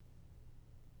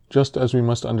Just as we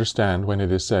must understand when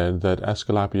it is said that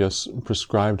Aesculapius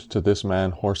prescribed to this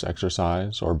man horse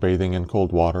exercise, or bathing in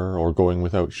cold water, or going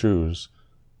without shoes,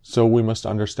 so we must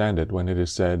understand it when it is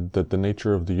said that the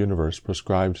nature of the universe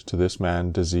prescribed to this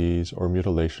man disease, or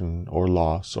mutilation, or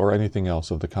loss, or anything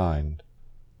else of the kind.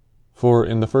 For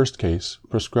in the first case,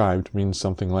 prescribed means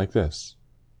something like this.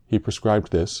 He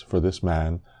prescribed this for this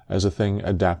man as a thing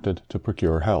adapted to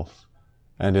procure health.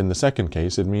 And in the second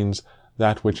case, it means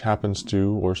that which happens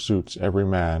to or suits every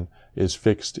man is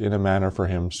fixed in a manner for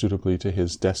him suitably to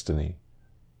his destiny.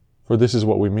 For this is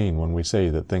what we mean when we say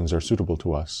that things are suitable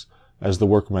to us, as the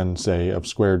workmen say of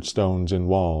squared stones in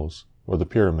walls, or the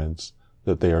pyramids,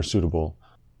 that they are suitable,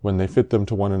 when they fit them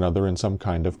to one another in some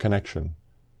kind of connection.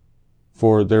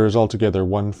 For there is altogether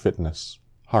one fitness,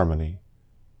 harmony.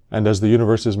 And as the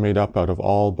universe is made up out of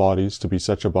all bodies to be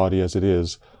such a body as it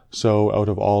is, so out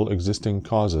of all existing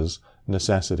causes,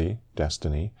 necessity,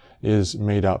 destiny, is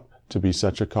made up to be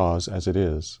such a cause as it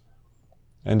is.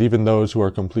 And even those who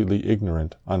are completely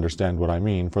ignorant understand what I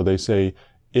mean, for they say,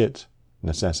 it,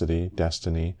 necessity,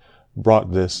 destiny,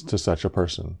 brought this to such a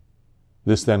person.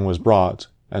 This then was brought,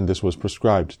 and this was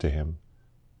prescribed to him.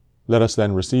 Let us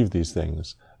then receive these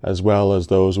things, as well as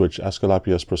those which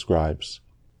Aesculapius prescribes.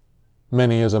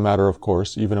 Many, as a matter of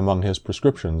course, even among his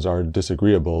prescriptions, are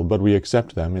disagreeable, but we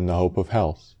accept them in the hope of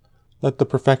health. Let the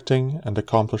perfecting and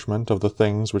accomplishment of the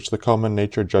things which the common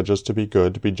nature judges to be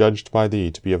good be judged by thee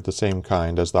to be of the same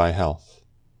kind as thy health.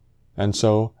 And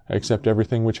so accept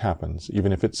everything which happens,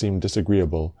 even if it seem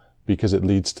disagreeable, because it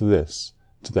leads to this,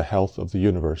 to the health of the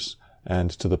universe, and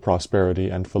to the prosperity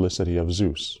and felicity of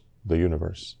Zeus, the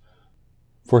universe.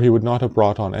 For he would not have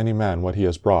brought on any man what he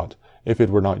has brought, if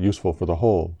it were not useful for the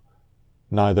whole.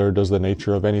 Neither does the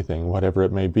nature of anything, whatever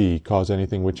it may be, cause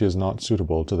anything which is not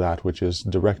suitable to that which is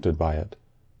directed by it.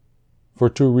 For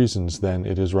two reasons, then,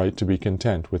 it is right to be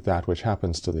content with that which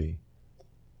happens to thee.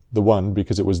 The one,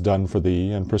 because it was done for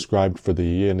thee, and prescribed for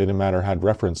thee, and in a manner had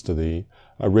reference to thee,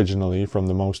 originally from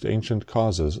the most ancient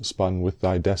causes spun with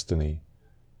thy destiny.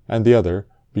 And the other,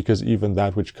 because even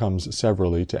that which comes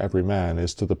severally to every man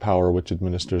is to the power which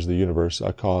administers the universe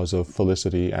a cause of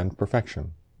felicity and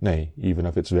perfection, nay, even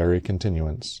of its very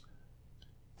continuance.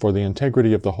 For the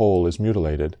integrity of the whole is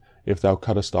mutilated, if thou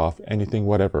cuttest off anything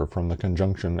whatever from the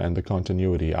conjunction and the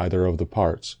continuity either of the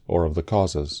parts or of the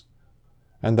causes.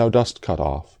 And thou dost cut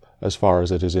off, as far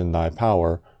as it is in thy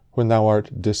power, when thou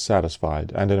art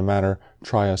dissatisfied, and in a manner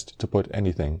triest to put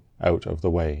anything out of the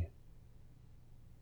way.